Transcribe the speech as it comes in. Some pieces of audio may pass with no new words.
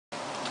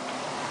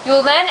You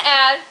will then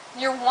add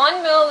your 1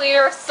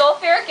 milliliter of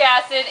sulfuric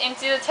acid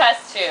into the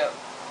test tube.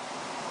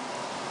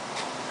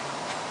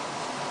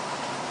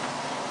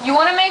 You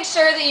want to make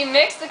sure that you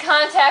mix the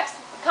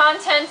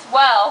contents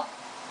well,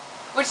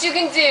 which you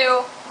can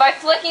do by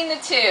flicking the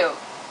tube.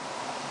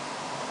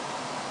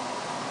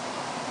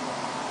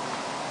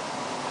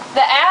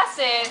 The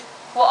acid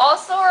will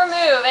also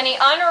remove any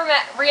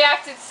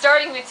unreacted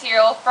starting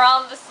material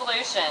from the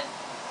solution.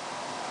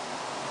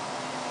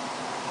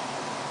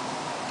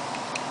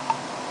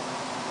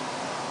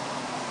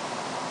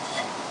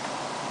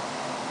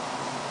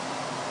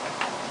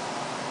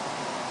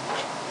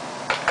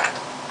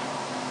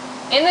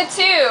 In the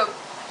tube,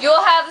 you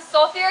will have the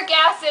sulfuric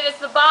acid as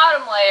the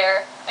bottom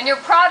layer, and your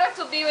product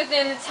will be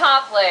within the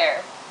top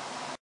layer.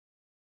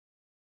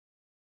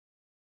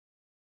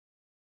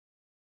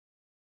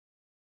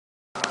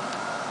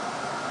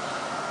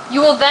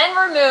 You will then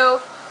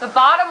remove the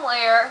bottom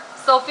layer,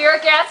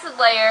 sulfuric acid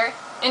layer,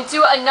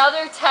 into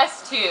another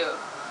test tube.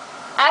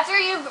 After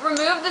you've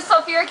removed the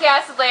sulfuric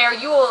acid layer,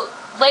 you will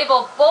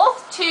label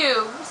both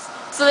tubes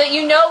so that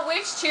you know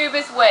which tube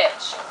is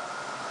which.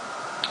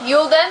 You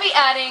will then be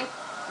adding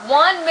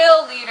 1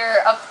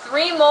 milliliter of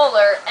 3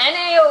 molar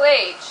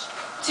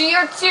NaOH to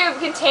your tube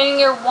containing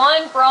your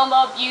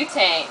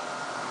 1-bromobutane.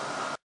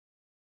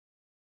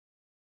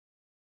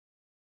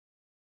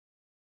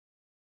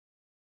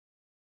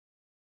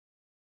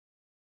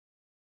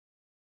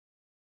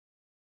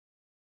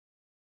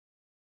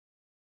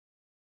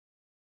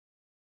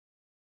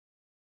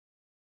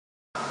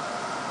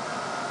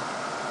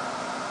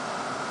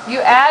 You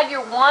add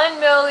your 1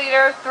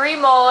 milliliter 3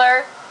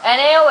 molar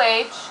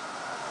NaOH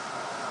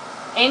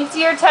into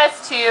your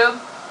test tube.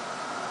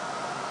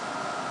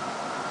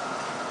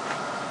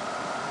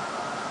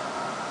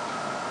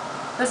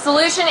 The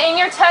solution in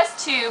your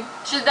test tube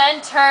should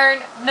then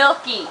turn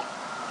milky.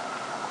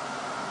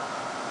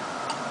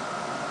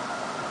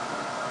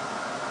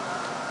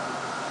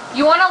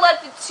 You want to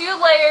let the two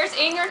layers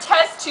in your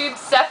test tube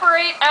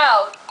separate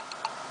out,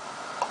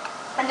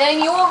 and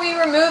then you will be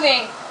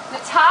removing the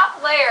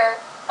top layer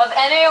of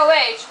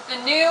NaOH with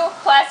the new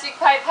plastic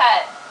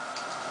pipette.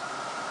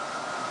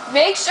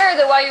 Make sure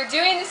that while you're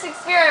doing this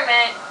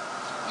experiment,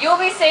 you'll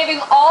be saving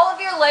all of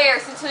your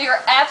layers until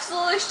you're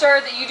absolutely sure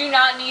that you do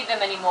not need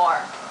them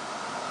anymore.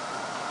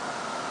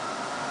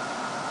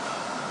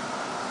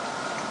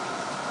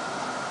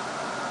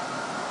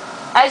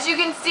 As you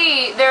can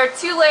see, there are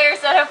 2 layers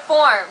that have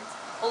formed.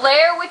 The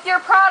layer with your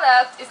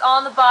product is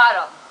on the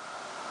bottom.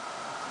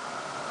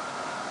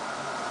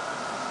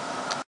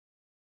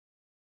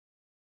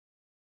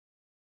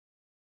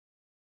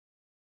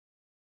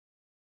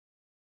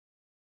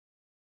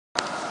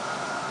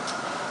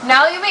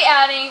 Now you'll be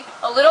adding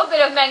a little bit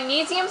of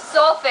magnesium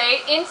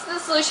sulfate into the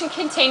solution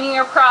containing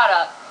your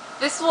product.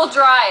 This will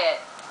dry it.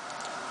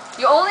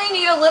 You only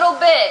need a little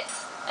bit,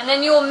 and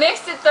then you will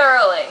mix it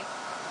thoroughly.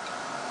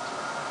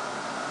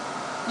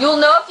 You'll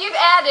know if you've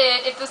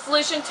added if the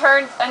solution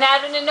turns, and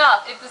added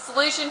enough, if the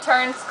solution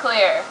turns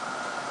clear.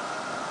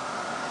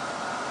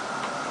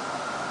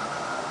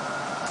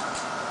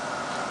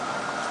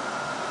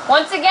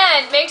 Once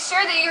again, make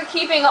sure that you're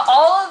keeping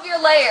all of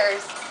your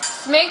layers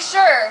to make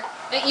sure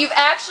that you've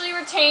actually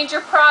retained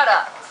your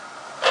product.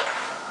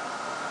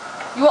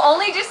 You will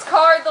only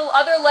discard the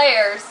other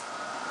layers.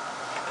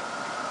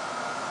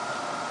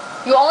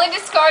 You only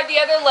discard the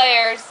other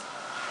layers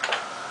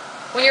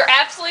when you're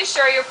absolutely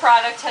sure your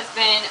product has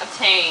been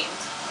obtained.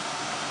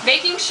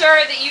 Making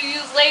sure that you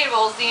use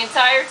labels the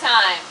entire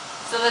time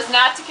so as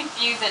not to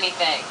confuse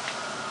anything.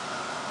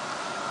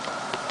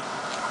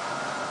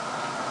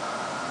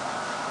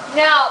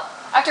 Now,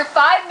 after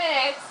 5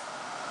 minutes,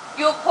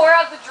 you'll pour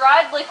out the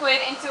dried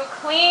liquid into a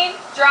clean,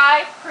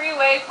 dry,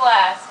 pre-weighed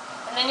flask,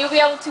 and then you'll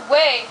be able to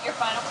weigh your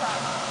final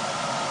product.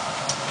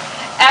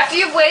 After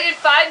you've waited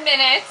 5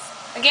 minutes,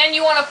 again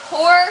you want to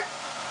pour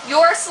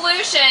your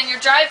solution, your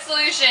dried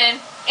solution,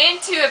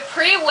 into a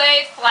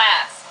pre-weighed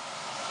flask.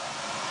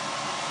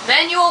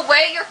 Then you will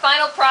weigh your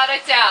final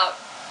product out.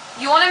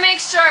 You want to make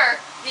sure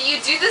that you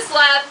do this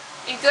lab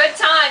in good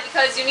time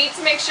because you need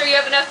to make sure you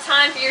have enough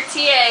time for your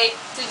TA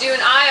to do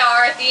an